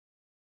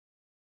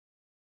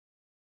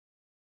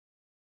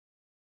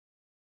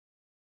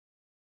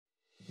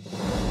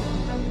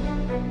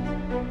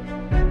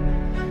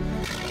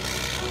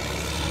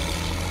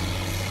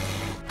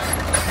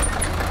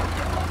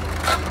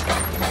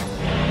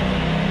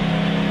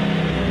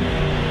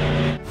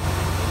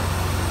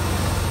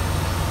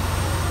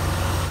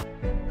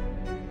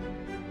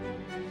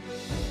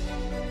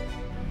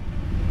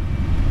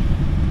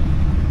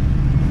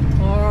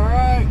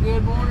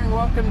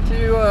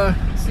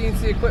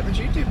Equipment's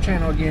YouTube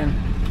channel again.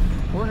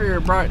 We're here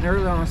bright and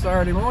early on a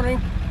Saturday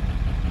morning.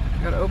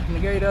 Got to open the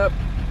gate up.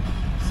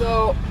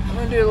 So I'm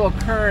gonna do a little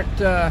current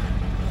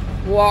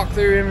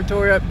walkthrough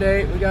inventory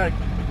update. We got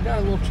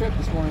a little trip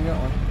this morning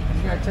going.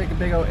 We got to take a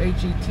big old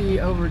HET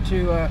over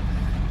to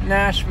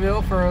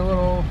Nashville for a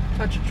little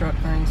touch-a-truck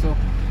thing. So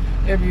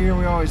every year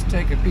we always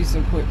take a piece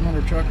of equipment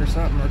or truck or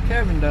something, or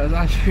Kevin does.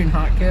 I do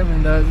not.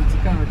 Kevin does. It's a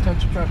kind of a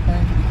touch-a-truck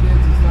thing for the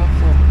kids and stuff.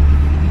 So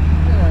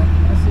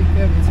yeah, I see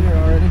Kevin's here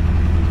already.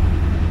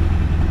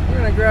 We're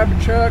gonna grab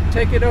a truck,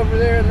 take it over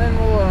there, and then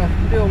we'll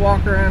do a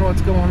walk around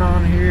what's going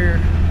on here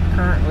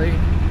currently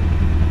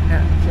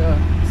at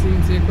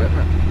CNC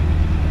Equipment.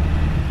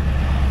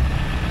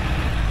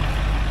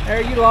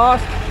 There, you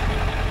lost.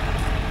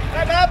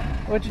 Hey, Bob.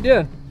 What you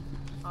doing?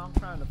 I'm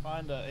trying to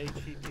find a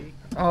HET.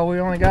 Oh, we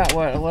only got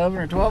what, 11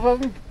 or 12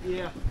 of them?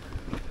 Yeah.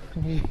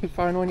 You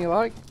find one you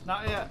like?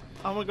 Not yet.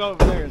 I'm gonna go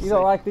over there and You see.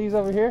 don't like these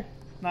over here?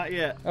 Not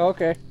yet. Oh,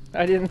 okay.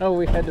 I didn't know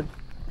we had to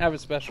have a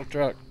special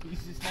truck. You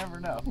just never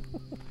know.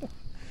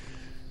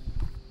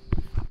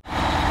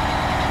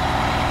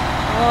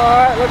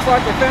 Alright, looks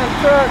like they found the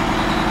truck.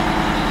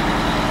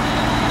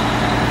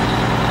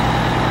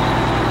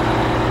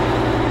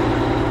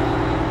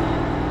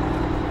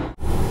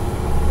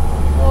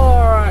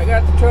 Alright,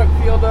 got the truck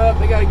filled up.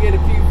 They got to get a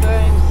few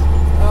things.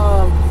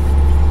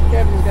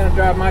 Kevin's going to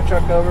drive my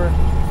truck over.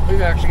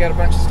 We've actually got a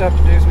bunch of stuff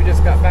to do, so we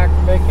just got back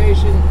from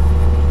vacation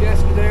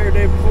yesterday or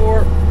day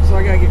before. So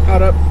I got to get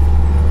caught up.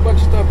 A bunch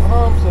of stuff at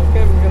home, so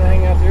Kevin's going to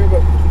hang out there.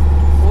 But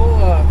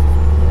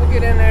we'll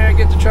get in there,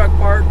 get the truck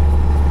parked.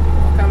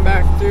 Come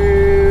back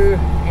through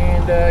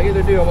and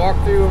either do a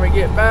walkthrough when we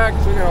get back,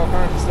 so we got all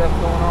kinds of stuff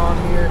going on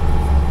here.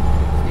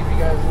 Give you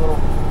guys a little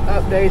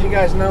update. You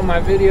guys know my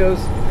videos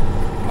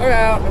are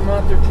out in a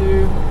month or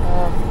two.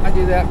 I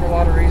do that for a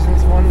lot of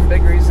reasons. One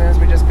big reason is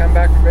we just come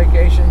back from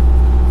vacation.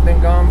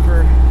 Been gone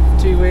for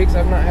 2 weeks.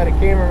 I've not had a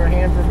camera in my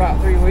hand for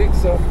about 3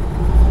 weeks, so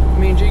it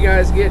means you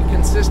guys get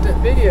consistent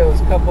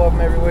videos, a couple of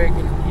them every week.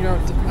 And you know,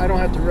 I don't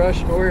have to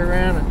rush and worry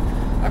around, and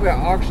I've got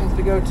auctions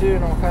to go to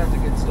and all kinds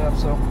of good stuff.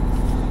 So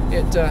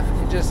it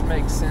just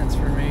makes sense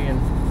for me and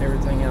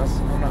everything else.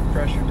 I'm not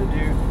pressured to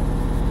do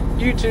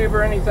YouTube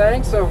or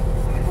anything, so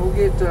we'll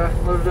get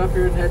loaded up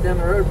here and head down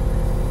the road.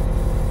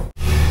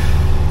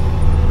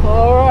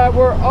 Alright,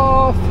 we're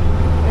off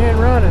and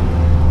running.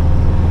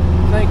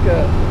 I think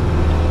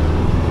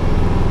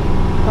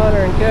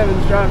Hunter and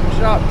Kevin's driving the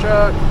shop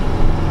truck.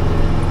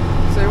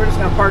 So we're just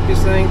going to park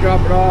this thing,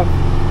 drop it off,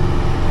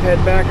 head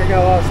back. I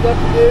got a lot of stuff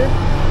to do.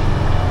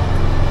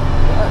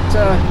 But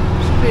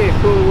should be a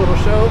cool little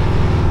show.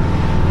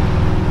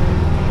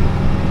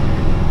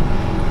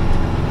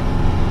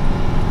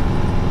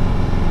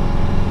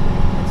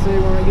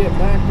 When we get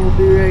back, we'll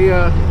do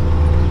a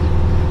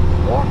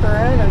walk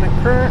around and a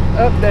current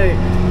update.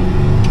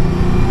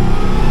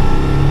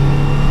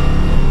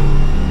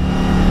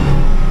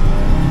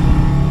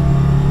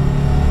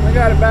 We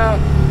got about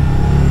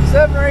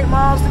 7 or 8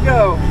 miles to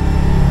go.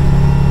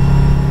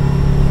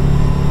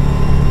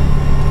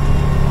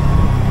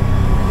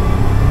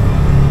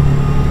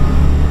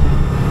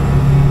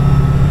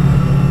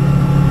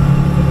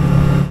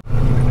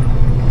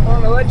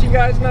 Let you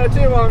guys know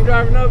too, while I'm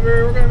driving over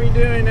here, we're going to be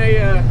doing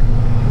a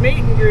meet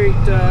and greet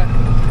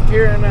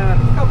here in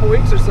a couple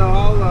weeks or so.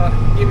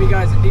 I'll give you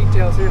guys the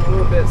details here in a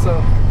little bit,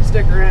 so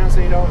stick around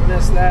so you don't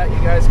miss that. You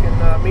guys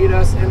can meet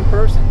us in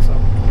person. So.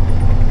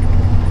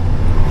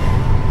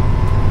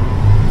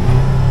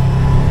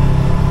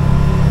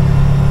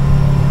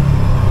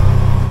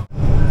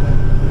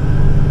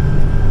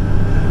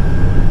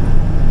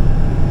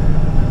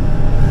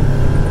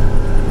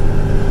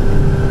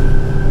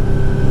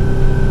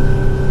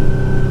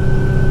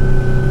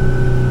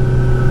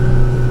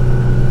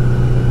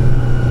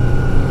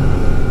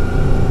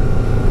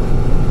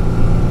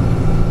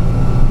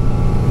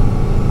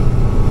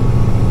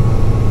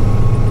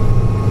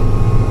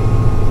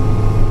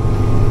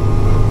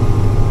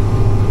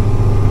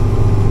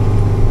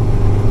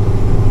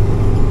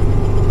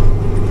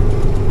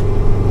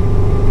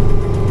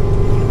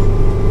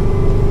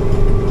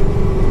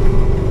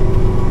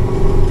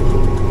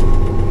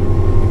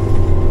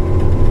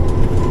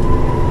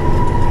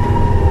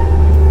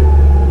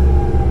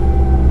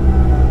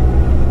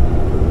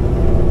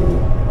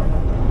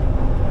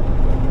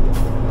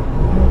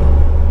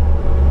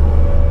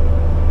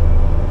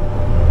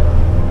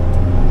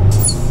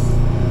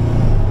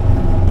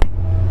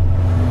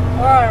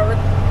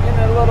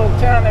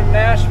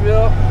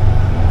 Nashville,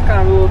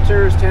 kind of a little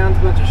tourist town, a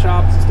bunch of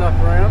shops and stuff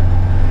around.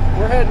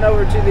 We're heading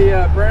over to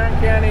the Brown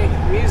County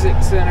Music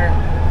Center.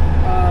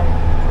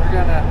 We're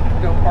gonna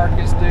go park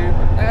this dude.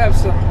 They have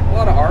a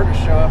lot of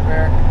artists show up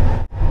there.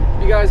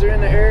 If you guys are in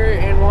the area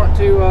and want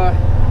to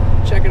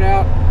check it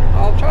out,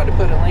 I'll try to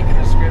put a link in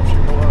the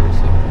description below.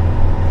 So.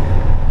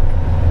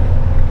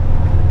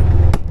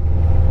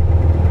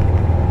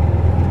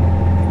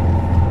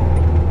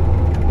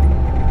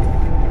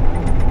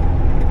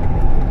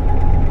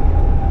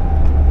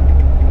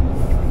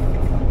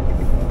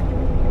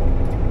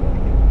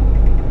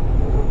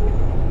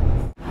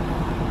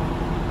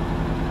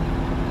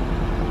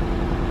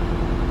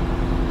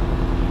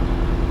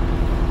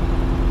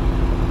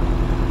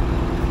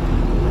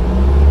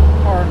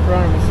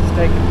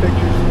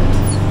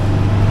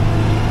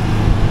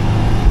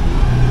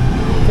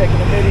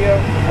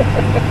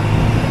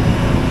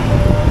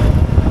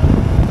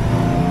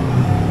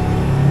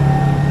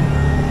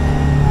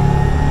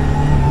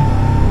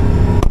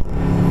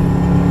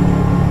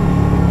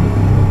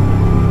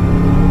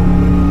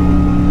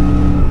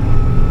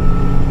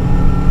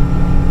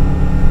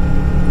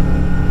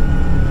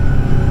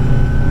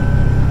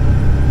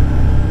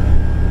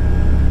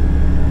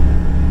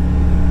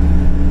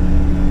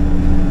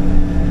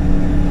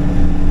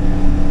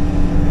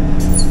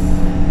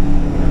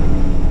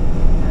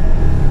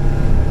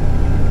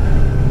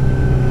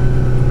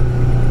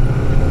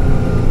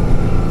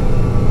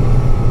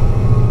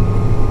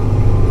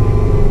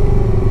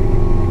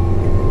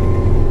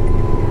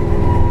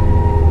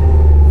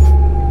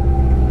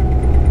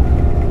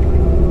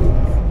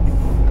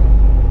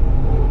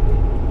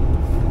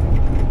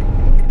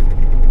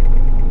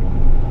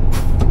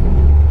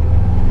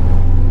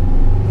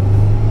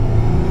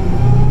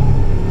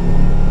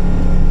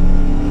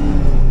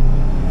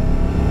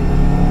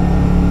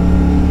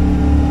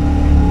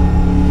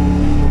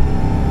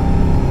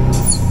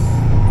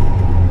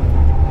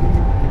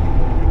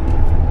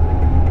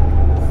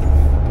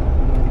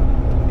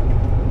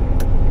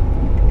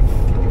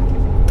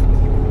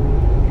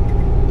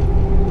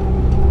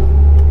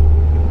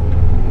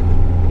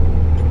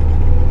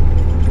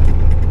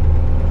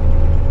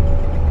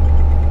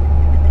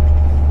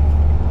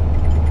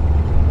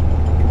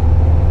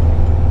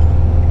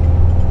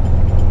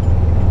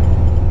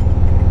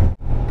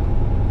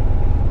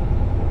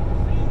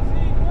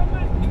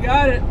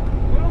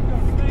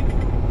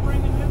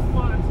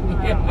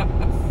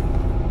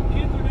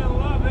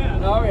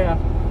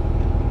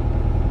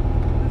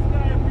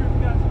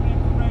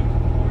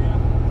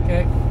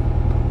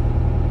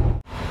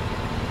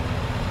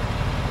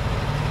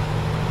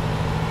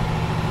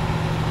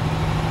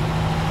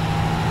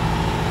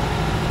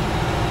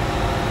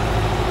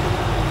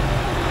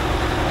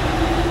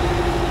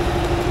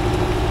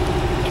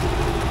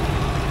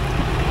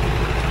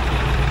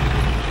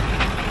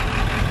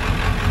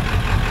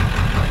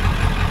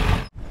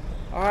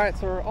 Alright,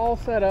 so we're all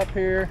set up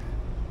here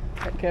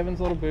at Kevin's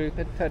little booth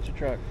at Touch a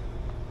Truck.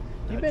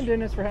 You've been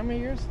doing this for how many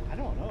years? I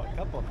don't know, a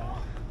couple of them.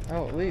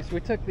 Oh, at least. We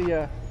took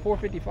the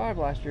 455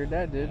 last year,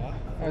 Dad did. Yeah,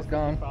 I was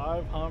gone.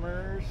 5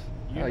 Hummers,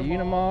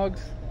 Unimogs.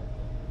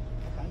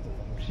 all kinds of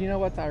things. You know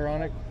what's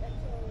ironic?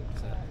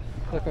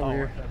 Look over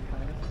here.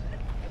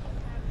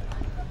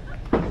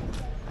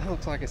 That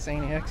looks like a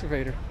Saney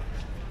excavator.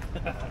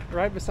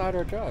 Right beside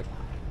our truck.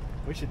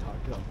 We should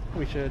talk to them.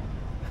 We should.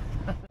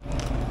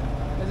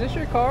 Is this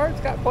your car?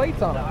 It's got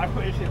plates on it. I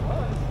wish it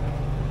was.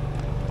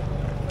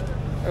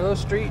 Are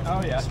those street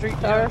street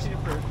tires?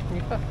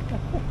 Yeah.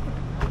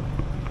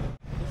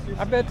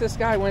 I bet this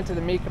guy went to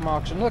the Mecum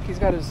auction. Look, he's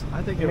got his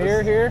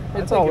mirror here.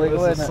 It's all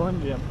legal, isn't it?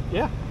 Slim Jim.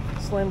 Yeah.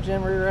 Slim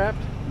Jim rear wrapped.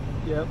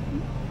 Yep.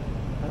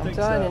 I'm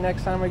telling you,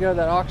 next time we go to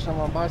that auction, I'm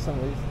gonna buy some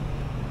of these.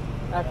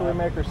 After we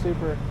make our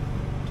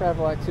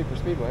Travelax Super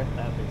Speedway.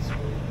 That'd be sweet.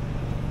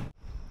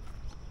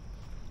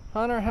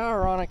 Hunter, how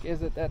ironic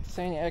is it that the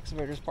Saney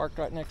excavator is parked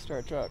right next to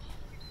our truck?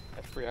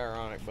 That's pretty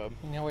ironic, bub.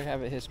 You know we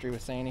have a history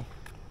with Saney.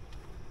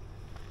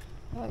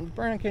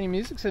 Vernon County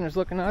Music Center's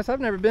looking nice. I've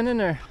never been in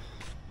there.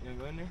 You wanna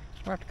go in there?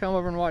 We'll have to come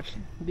over and watch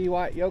D.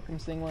 White Yoakum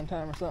sing one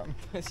time or something.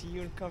 I see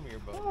you and come here,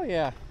 bub. Oh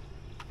yeah.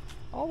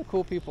 All the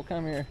cool people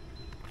come here.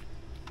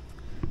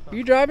 Are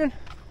you driving?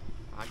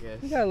 I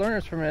guess. You got a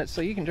learner's permit,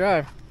 so you can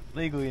drive.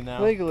 Legally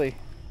now. Legally.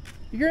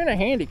 You're in a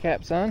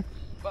handicap, son.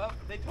 Bub,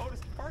 they told us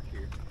to park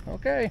here.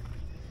 Okay.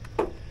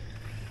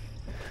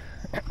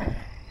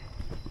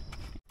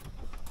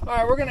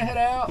 Alright, we're gonna head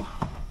out.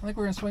 I think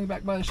we're gonna swing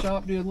back by the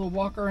shop, do a little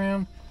walk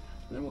around.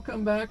 Then we'll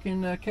come back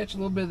and catch a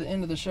little bit of the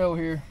end of the show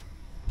here.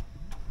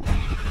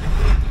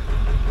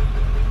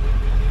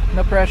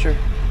 No pressure.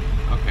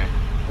 Okay.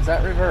 Is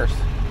that reverse?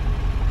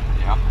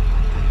 Yeah.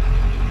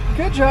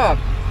 Good job.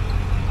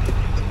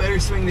 I better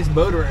swing this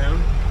boat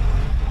around.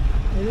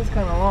 It is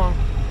kind of long.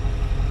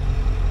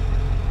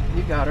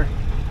 You got her.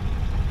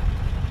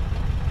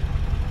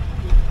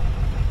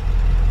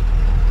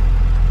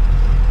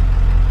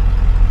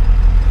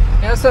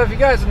 Yeah, so if you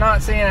guys have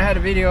not seen, I had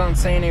a video on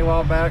Saney a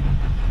while back.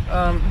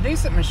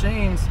 Decent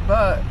machines,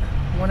 but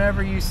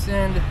whenever you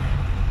send,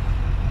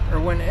 or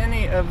when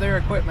any of their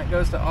equipment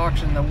goes to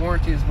auction, the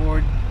warranty is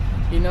void.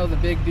 You know the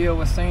big deal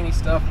with Saney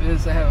stuff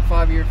is they have a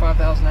 5-year,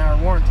 5,000 hour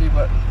warranty,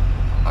 but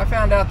I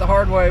found out the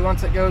hard way,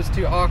 once it goes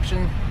to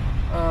auction,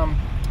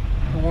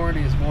 the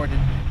warranty is voided.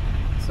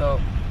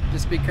 So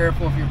just be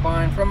careful if you're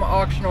buying from an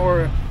auction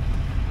or a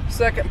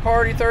second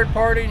party, third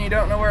party, and you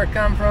don't know where it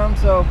come from.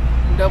 So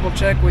double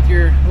check with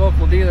your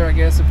local dealer, I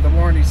guess, if the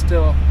warranty is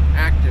still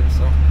active.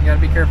 So you got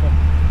to be careful.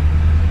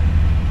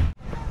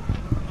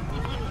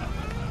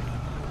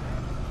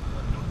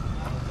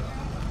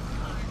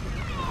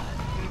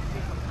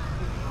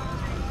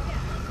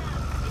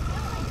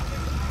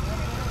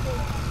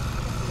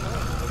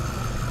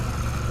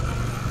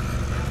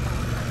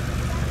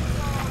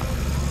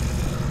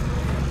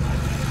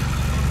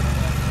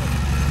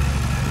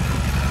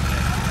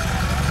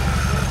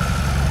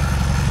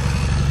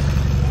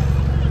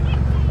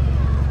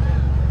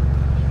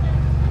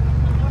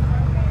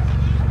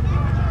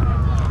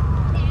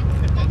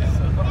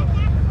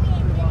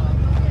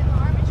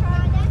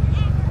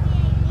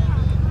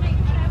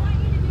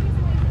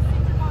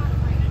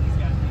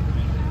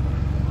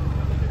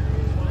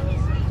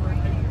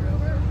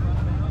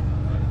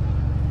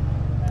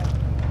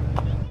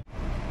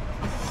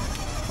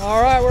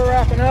 Alright, we're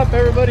wrapping up.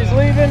 Everybody's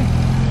leaving.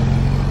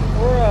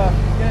 We're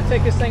going to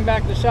take this thing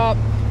back to the shop.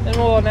 Then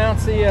we'll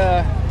announce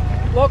the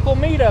local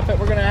meetup that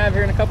we're going to have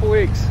here in a couple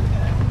weeks.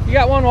 You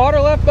got one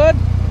water left, bud?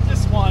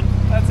 Just one.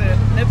 That's it.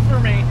 Nip for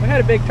me. We had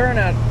a big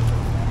turnout.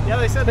 Yeah,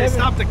 they said they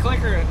stopped the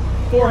clicker at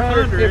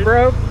 400. It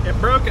broke? It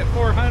broke at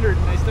 400,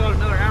 and they still had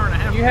another hour and a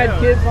half You had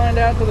kids lined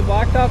out to the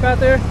blacktop out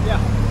there? Yeah.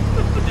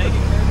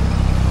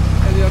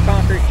 There's a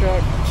concrete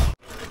truck.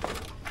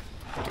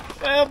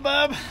 Well,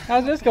 bub.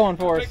 How's this going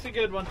for us? Picked a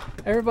good one.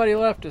 Everybody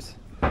left us.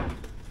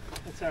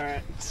 It's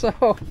alright. So,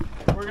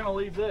 We're going to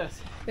leave this.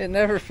 it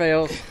never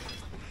fails.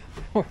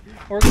 We're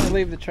going to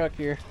leave the truck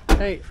here.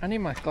 Hey, I need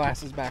my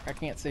glasses back. I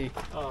can't see.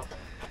 Oh.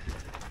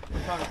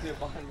 I'm trying to see it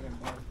behind me.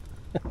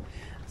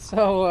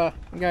 So,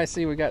 you guys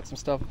see we got some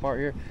stuff apart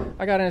here.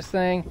 I got in this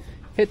thing,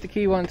 hit the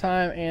key one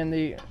time, and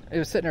it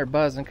was sitting there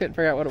buzzing. Couldn't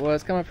figure out what it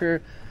was. Come up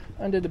here,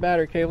 undid the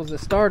battery cables. The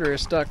starter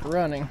is stuck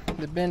running.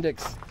 The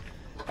Bendix,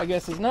 I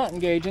guess, is not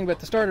engaging, but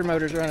the starter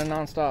motor's running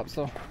non-stop.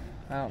 So,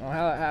 I don't know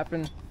how that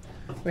happened.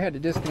 We had to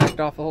disconnect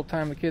off the whole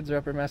time. The kids are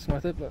up there messing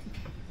with it, but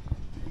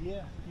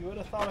Yeah, you would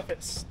have thought if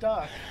it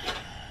stuck,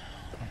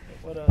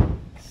 it would have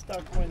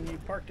stuck when you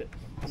parked it.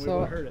 We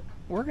would have heard it.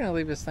 We're gonna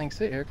leave this thing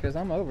sit here because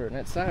I'm over it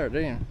and it's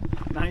Saturday and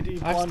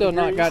 91 I've still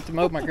not degrees. got to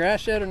mow my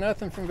grass yet or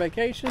nothing from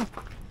vacation.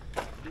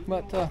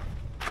 But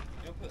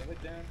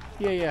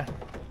yeah,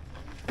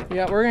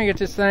 we're gonna get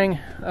this thing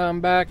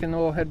back and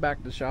we'll head back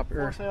to the shop.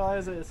 For sale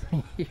as is.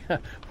 Yeah,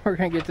 we're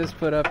gonna get this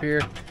put up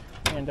here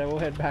and we'll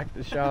head back to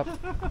the shop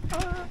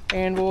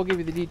and we'll give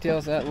you the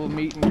details of that little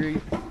meet and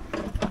greet.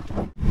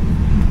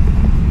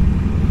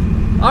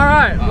 All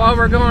right, while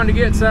we're going to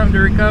get something to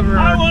recover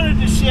I wanted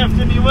to shift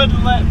and you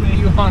wouldn't let me.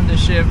 You wanted to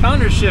shift.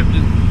 Hunter's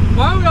shifting.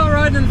 Why are we all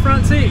riding in the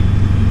front seat?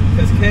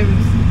 Because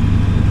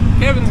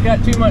Kevin's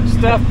got too much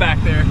stuff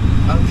back there.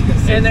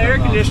 And the air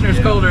conditioner's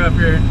colder up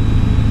here.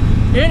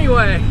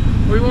 Anyway,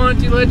 we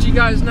wanted to let you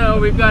guys know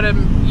we've got a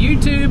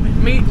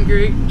YouTube meet and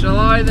greet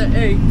July the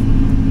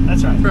 8th.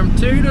 That's right. From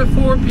 2 to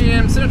 4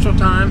 p.m. Central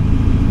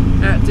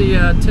Time at the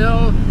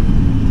Tell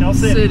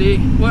City,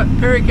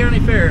 Perry County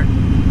Fair.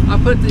 I'll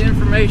put the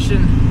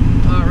information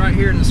right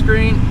here in the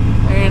screen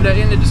and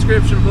in the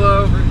description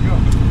below.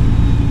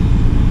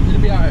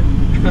 It'll be alright.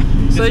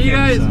 So you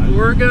guys,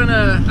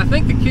 I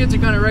think the kids are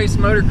gonna race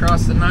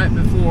motocross the night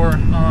before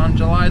on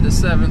July the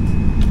 7th.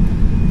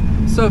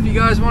 So if you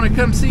guys want to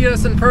come see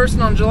us in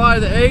person on July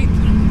the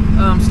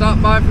 8th, stop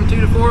by from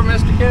 2 to 4.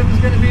 Mr. Kevin's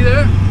gonna be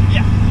there.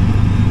 Yeah.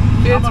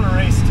 Kids, I'm gonna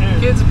race too.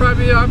 Kids will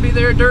probably all be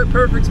there. Dirt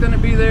Perfect's gonna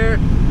be there.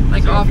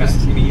 Like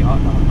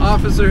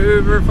Officer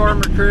Hoover,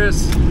 Farmer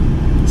Chris,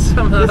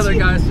 some of the other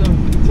guys. So,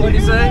 what'd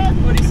he say?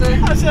 What'd he say?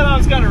 I said I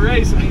was gonna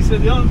race, and he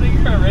said the only thing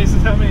you're gonna race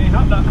is how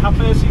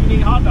fast you can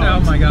eat hot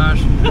dogs. Oh my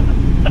gosh.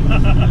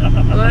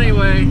 Well,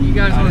 anyway, you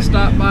guys want to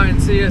stop by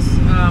and see us.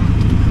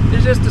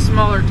 It's just a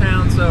smaller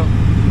town, so,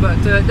 but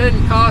it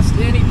doesn't cost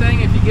anything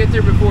if you get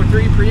there before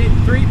 3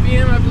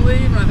 p.m. I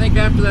believe, and I think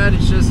after that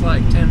it's just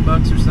like $10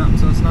 or something,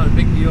 so it's not a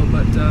big deal.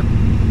 But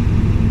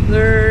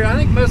I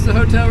think most of the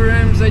hotel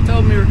rooms, they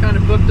told me, were kind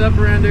of booked up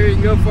around there. You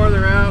can go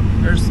farther out.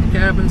 There's some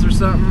cabins or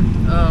something.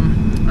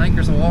 I think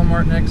there's a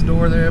Walmart next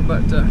door there,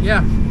 but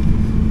yeah,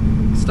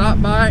 stop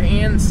by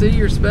and see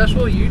your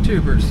special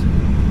YouTubers.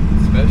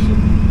 Special?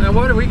 Now,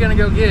 what are we gonna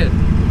go get?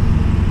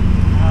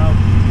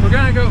 We're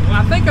gonna go.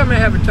 I think I may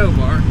have a tow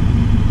bar.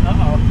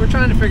 We're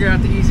trying to figure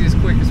out the easiest,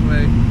 quickest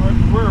way.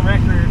 We're a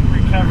record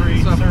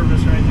recovery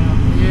service right now.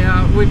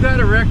 Yeah, we've got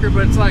a record,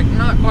 but it's like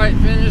not quite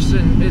finished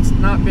and it's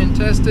not been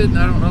tested. And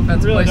I don't know if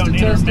that's a place to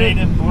test it.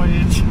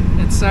 Voyage.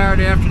 It's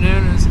Saturday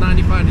afternoon and it's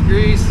 95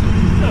 degrees.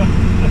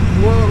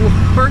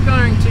 We're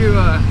going to.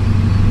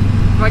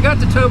 If I got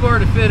the tow bar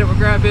to fit it, we'll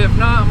grab it. If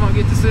not, I'm gonna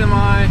get the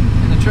semi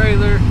and the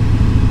trailer.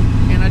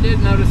 And I did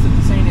notice that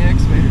the Sandy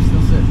excavator's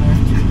still sitting there.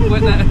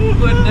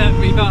 Wouldn't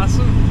that be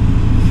awesome?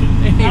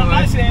 Anyway, not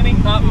my Sandy.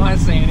 Not my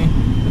Sandy.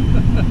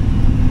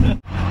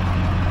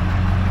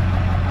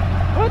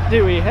 What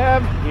do we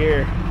have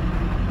here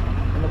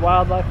in the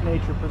Wildlife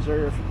Nature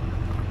Preserve?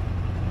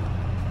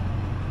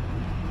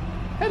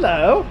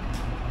 Hello.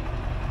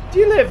 Do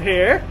you live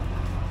here?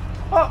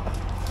 Oh,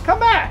 come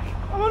back.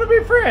 I want to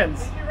be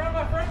friends. You run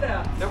my friend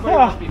out. Nobody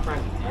wants to be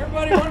friends with you.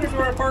 Everybody wonders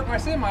where I park my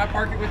semi. I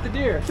park it with the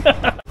deer.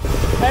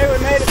 Hey, we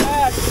made it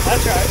back.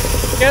 That's right.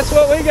 Guess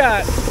what we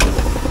got?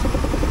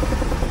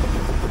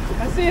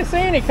 I see a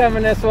Sandy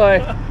coming this way.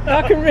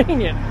 How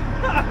convenient.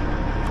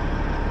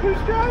 Who's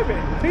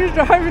driving? Who's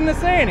driving the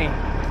Sandy?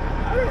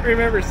 I don't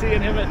remember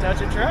seeing him at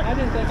Touch a Truck. I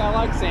didn't think I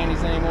liked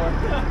Sandys anymore.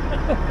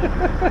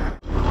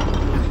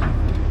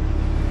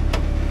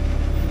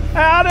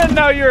 Hey, I didn't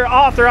know you were an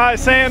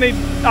authorized Sandy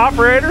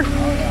operator. Oh,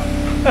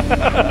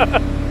 yeah.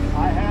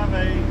 I have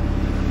a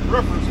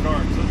roofer's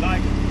card, so I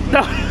can.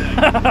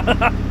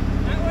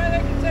 That way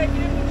they can take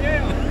you to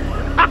jail.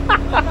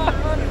 I'm not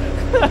running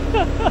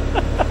it.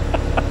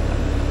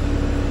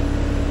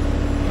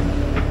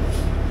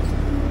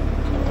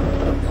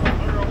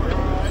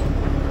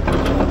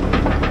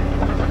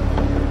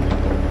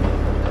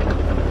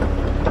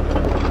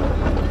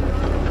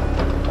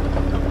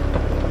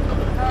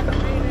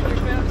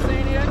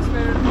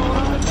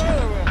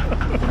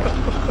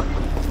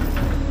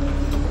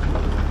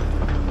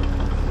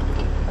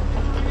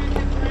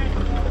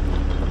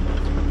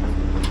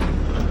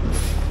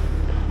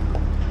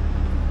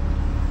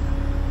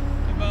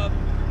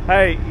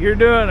 Hey, you're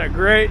doing a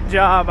great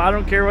job. I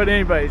don't care what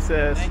anybody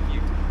says. Thank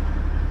you.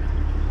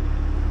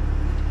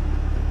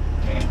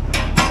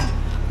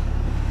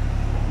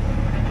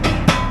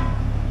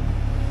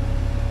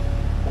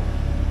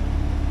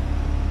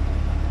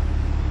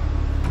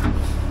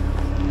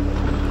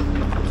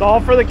 It's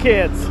all for the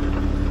kids.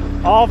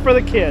 All for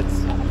the kids.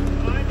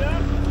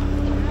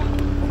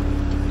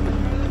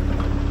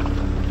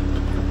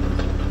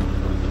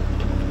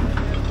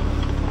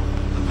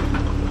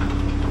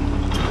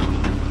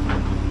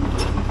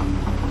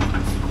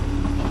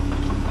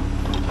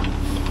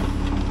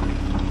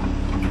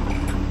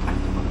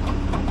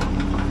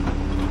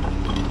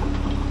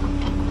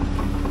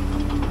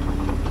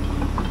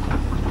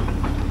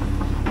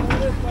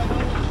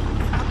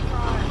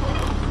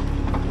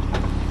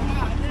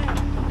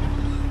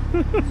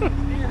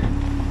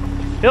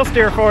 He'll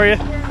steer for you.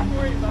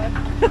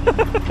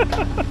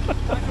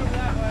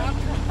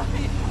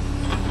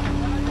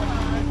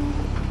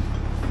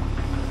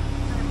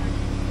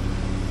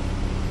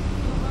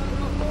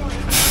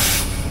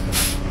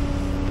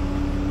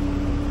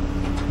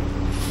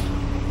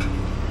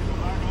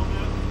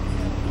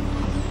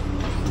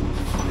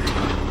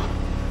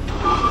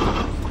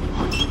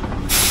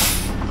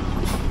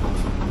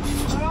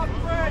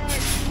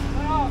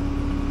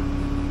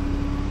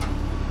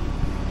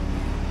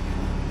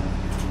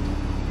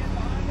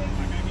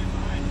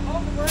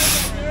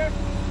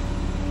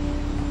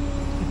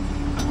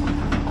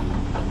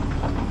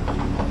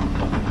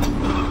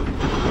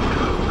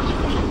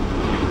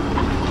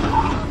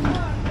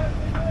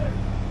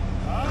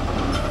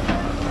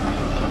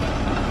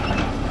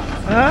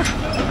 Huh?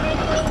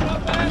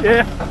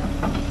 Yeah.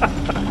 I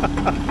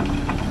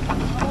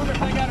wonder if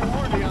they got a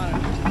warranty on it.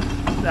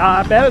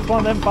 I bet it's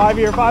one of them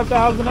 5-year,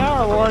 5,000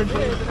 hour warranties.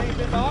 It is. It ain't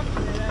been auctioned.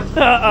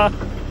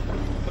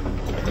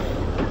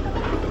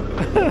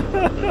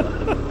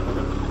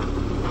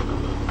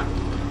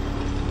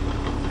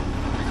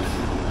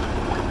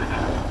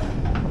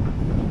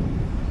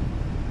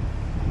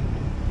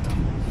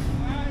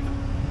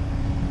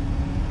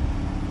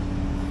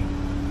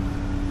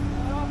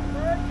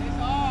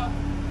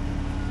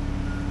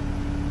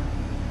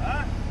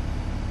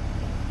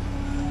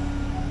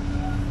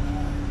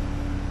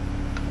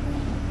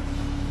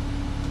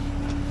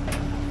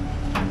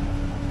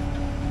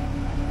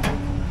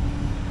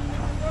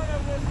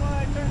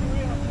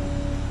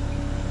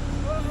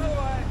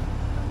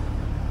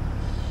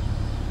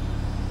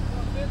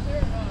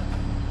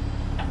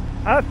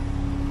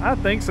 I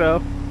think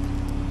so.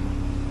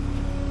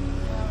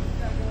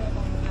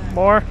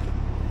 More?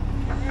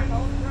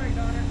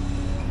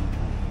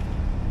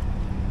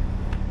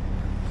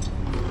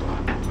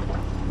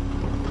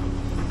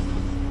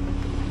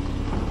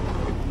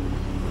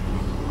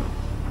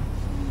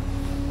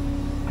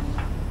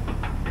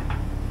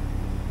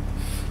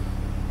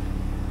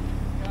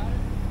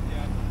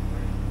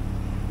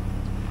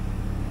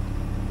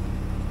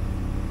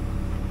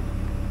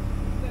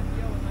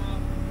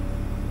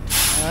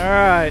 All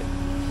right.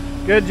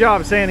 Good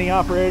job, sanding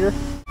operator.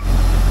 He's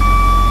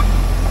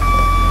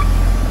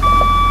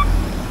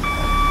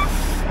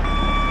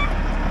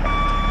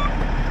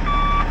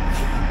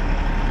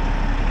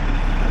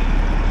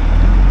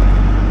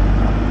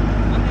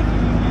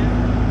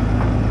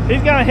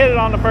gonna hit it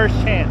on the first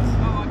chance.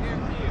 Oh, I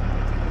guarantee you.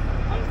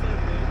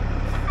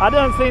 I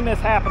done seen this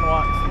happen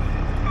once.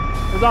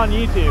 It was on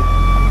YouTube.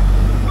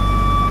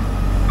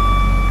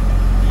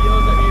 He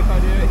yells at me if I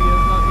do it. He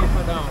does not me if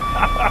I don't.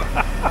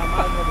 I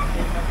might as well just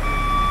keep up with it.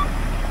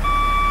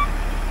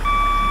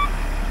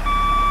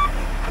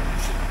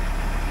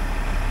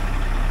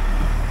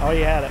 Oh,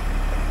 he had it.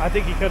 I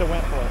think he could have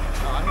went for it.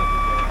 Oh, I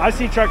don't think I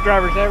see truck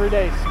drivers every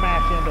day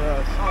smash into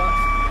us. so.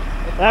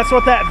 That's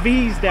what that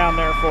V's down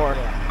there for. If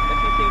he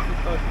thinks he's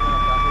close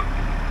enough, I think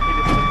he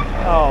just.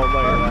 Oh,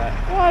 look at that.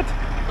 What?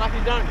 It's like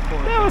he's done it before.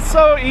 That was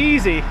so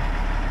easy.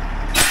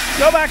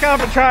 Go back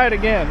up and try it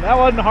again. That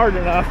wasn't hard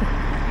enough.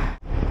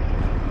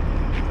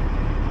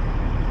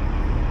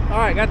 All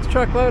right, got the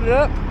truck loaded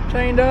up,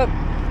 chained up.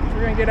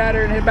 We're gonna get out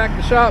of here and head back to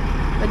the shop.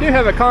 They do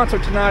have a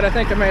concert tonight. I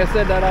think I may have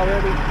said that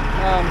already.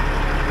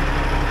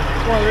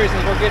 It's one of the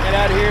reasons we're getting it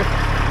out of here.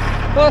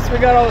 Plus, we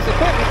got all this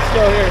equipment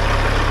still here.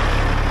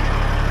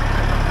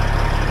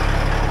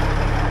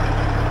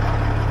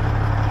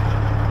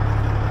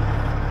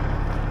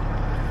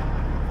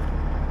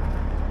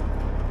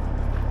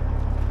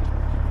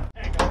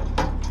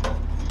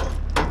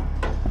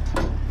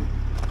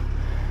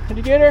 Did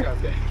you get her?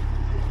 Okay.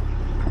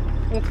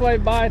 Let's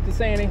wave bye to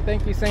Sandy.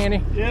 Thank you,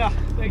 Sandy. Yeah.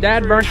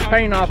 Dad burnt the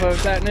paint off of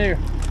it. That new.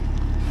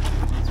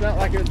 Smelled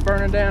like it was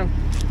burning down.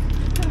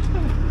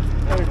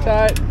 Got her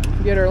tight.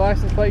 Get her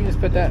license plate. Just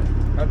put that.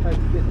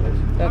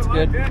 That's I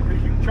good. like that 'cause you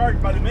can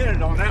charge by the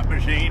minute on that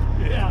machine.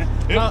 Yeah.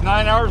 It's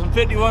 9 hours and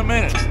 51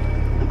 minutes.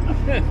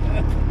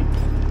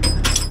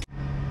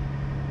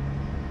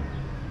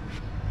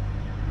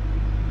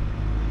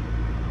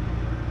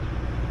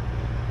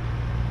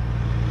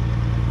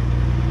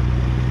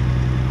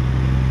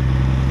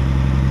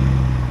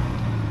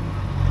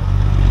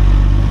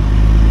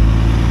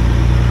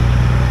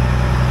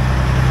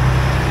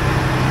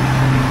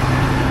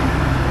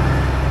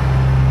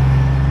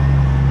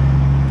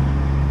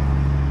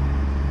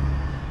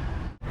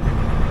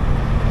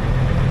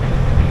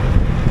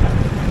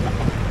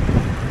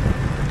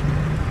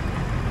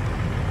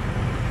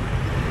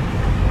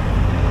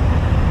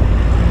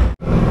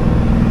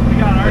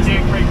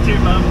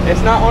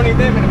 It's not only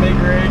them in a big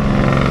rig.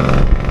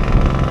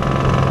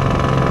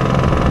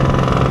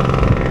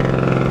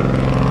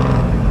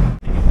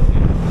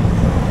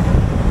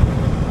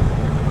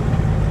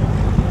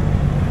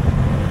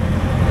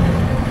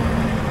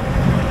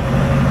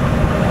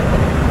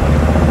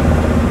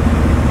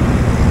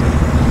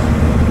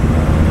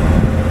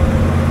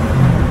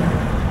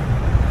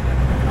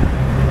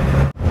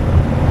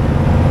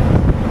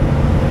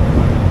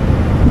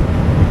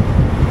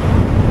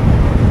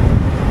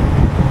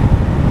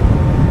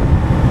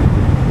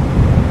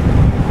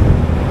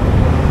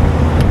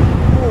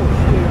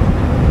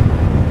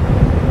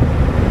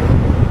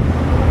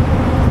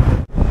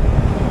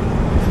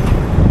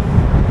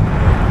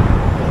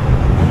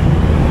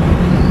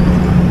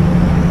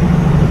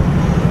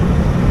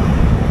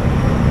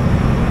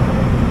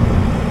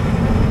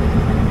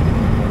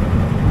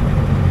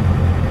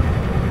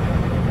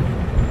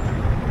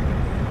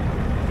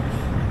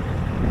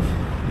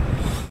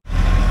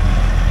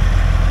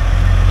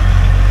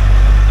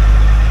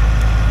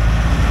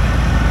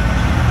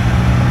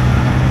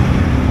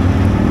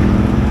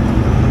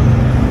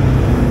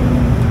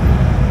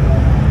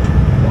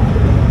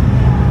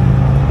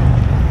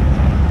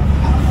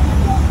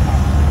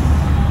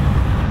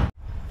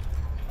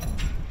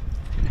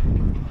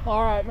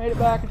 made it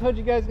back. I told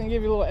you guys gonna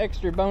give you a little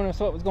extra bonus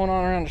what was going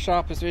on around the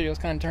shop. This video's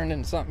kind of turned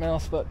into something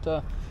else,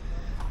 but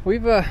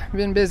we've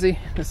been busy,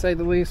 to say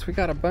the least. We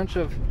got a bunch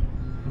of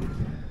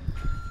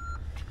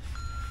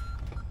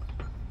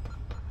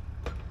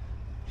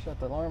shut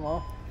the alarm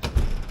off.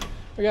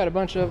 We got a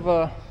bunch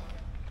of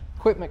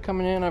equipment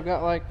coming in. I've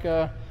got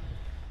like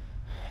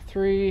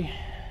 3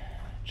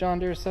 John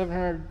Deere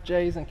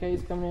 700Js and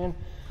Ks coming in.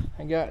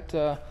 I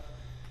got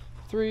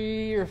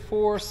 3 or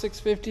 4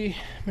 650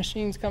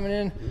 machines coming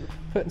in,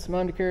 putting some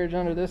undercarriage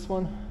under this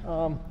one.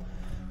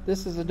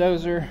 This is a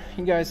dozer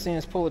you guys seen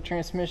us pull the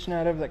transmission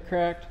out of that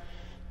cracked.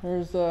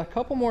 There's a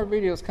couple more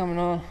videos coming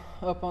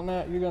up on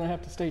that. You're gonna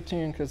have to stay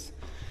tuned because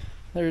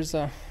there's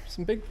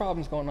some big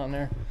problems going on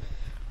there.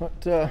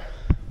 But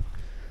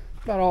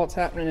about all that's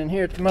happening in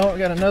here at the moment. We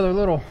got another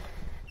little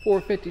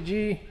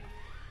 450G.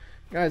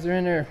 Guys are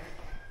in there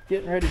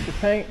getting ready for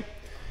paint.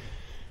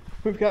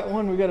 We've got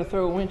one we got to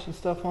throw a winch and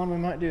stuff on. We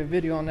might do a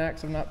video on that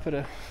because I've not put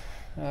a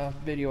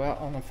video out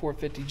on the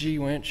 450G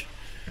winch.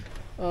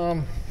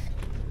 Got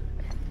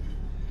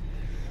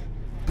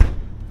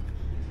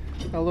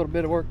a little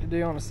bit of work to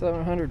do on the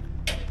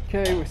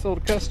 700K we sold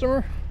a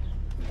customer.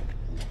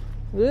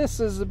 This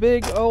is the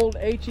big old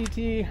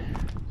HET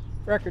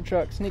record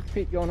truck. Sneak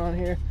peek going on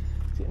here.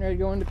 It's getting ready to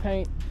go into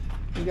paint.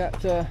 We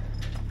got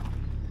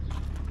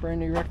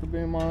brand new record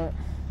boom on it.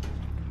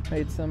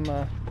 Made some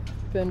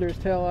fenders,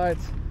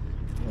 taillights.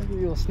 I'll give you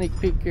a little sneak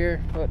peek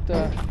here, but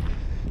a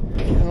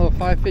little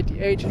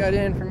 550H got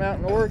in from out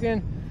in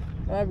Oregon.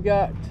 I've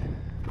got,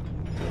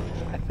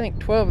 I think,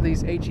 12 of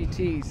these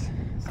HETs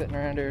sitting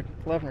around here,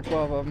 11 or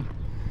 12 of them.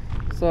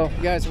 So if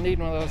you guys are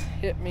needing one of those,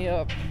 hit me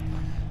up.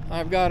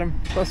 I've got them.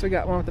 Plus we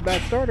got one with the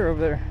bad starter over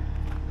there.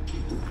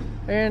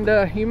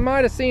 And you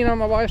might have seen on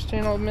my wife's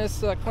channel, Miss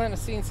Clinton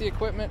CNC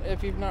Equipment.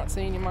 If you've not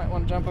seen, you might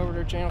want to jump over to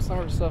her channel. Some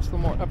of her stuff's a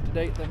little more up to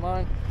date than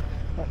mine.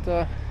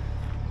 But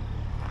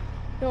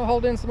you know,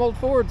 hold in some old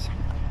Fords.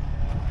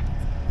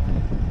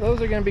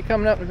 Those are going to be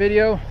coming up in a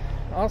video.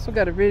 I also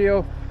got a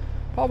video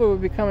probably will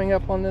be coming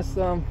up on this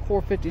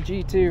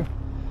 450G too.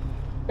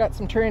 Got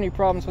some tranny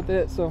problems with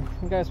it, so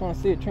if you guys want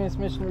to see a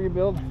transmission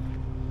rebuild,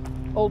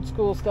 old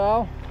school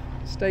style,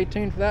 stay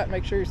tuned for that.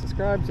 Make sure you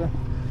subscribe. So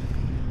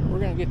we're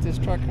going to get this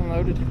truck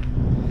unloaded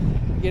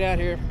and get out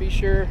here. Be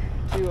sure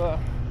to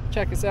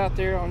check us out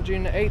there on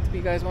June the 8th if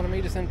you guys want to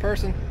meet us in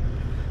person.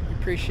 We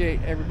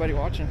appreciate everybody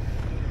watching.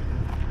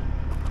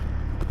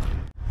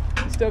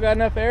 Still got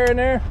enough air in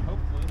there?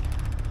 Hopefully.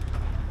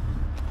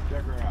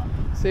 Check her out.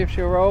 See if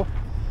she'll roll.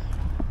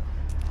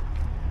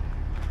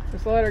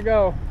 Just let her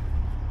go.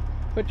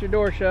 Put your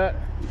door shut.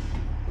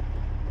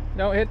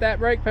 Don't hit that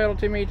brake pedal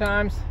too many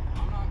times.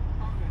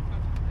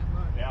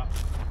 Yeah.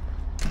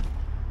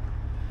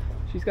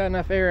 She's got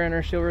enough air in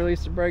her, she'll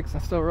release the brakes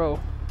and still roll.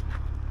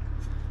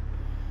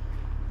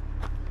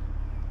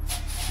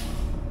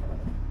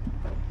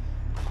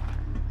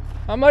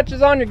 How much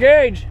is on your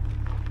gauge?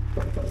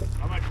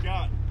 How much you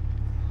got?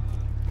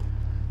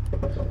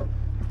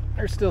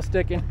 They're still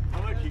sticking.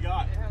 How much you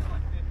got?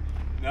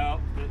 No,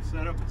 it's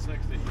set up at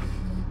 60.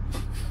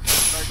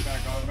 Brake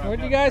back on.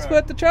 What'd you guys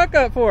put the truck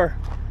up for?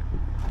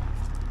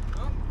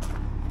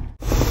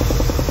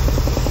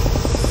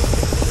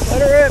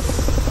 Let her rip.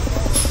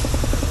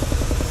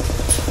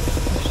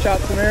 Shot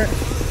some air.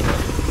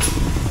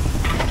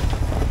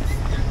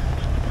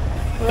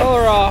 Roll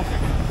her off.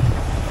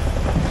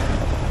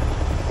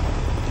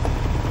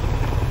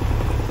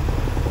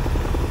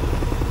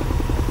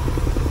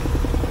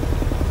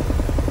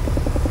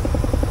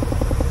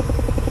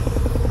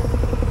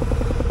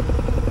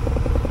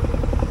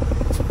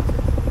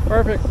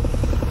 Perfect.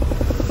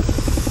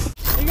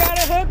 You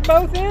gotta hook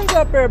both ends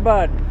up there,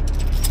 bud.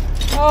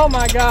 Oh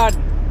my God.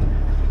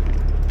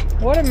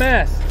 What a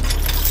mess.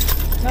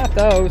 Not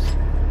those.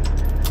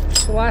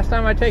 It's the last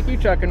time I take you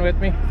trucking with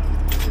me.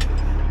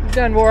 You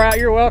done wore out.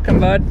 You're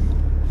welcome, bud.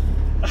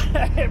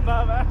 Hey,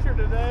 Bob, after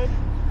today,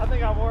 I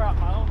think I wore out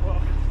my own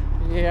book.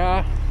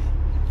 Yeah.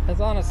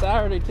 It's on a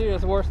Saturday too.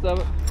 It's the worst of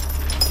it.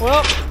 Well,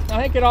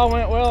 I think it all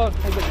went well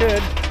as it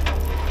could.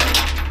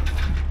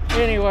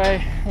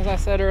 Anyway, as I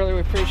said earlier,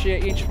 we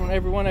appreciate each and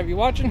every one of you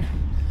watching.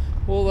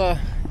 We'll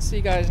see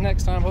you guys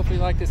next time. Hopefully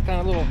you like this kind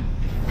of little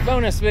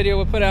bonus video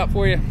we'll put out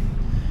for you.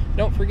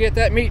 Don't forget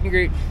that meet and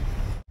greet.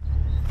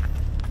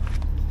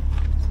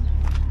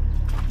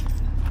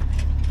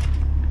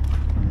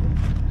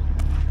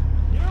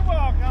 You're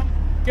welcome.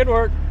 Good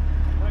work.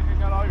 I think I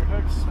got all your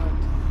hooks.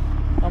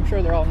 I'm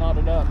sure they're all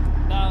knotted up.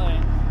 No, they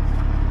ain't.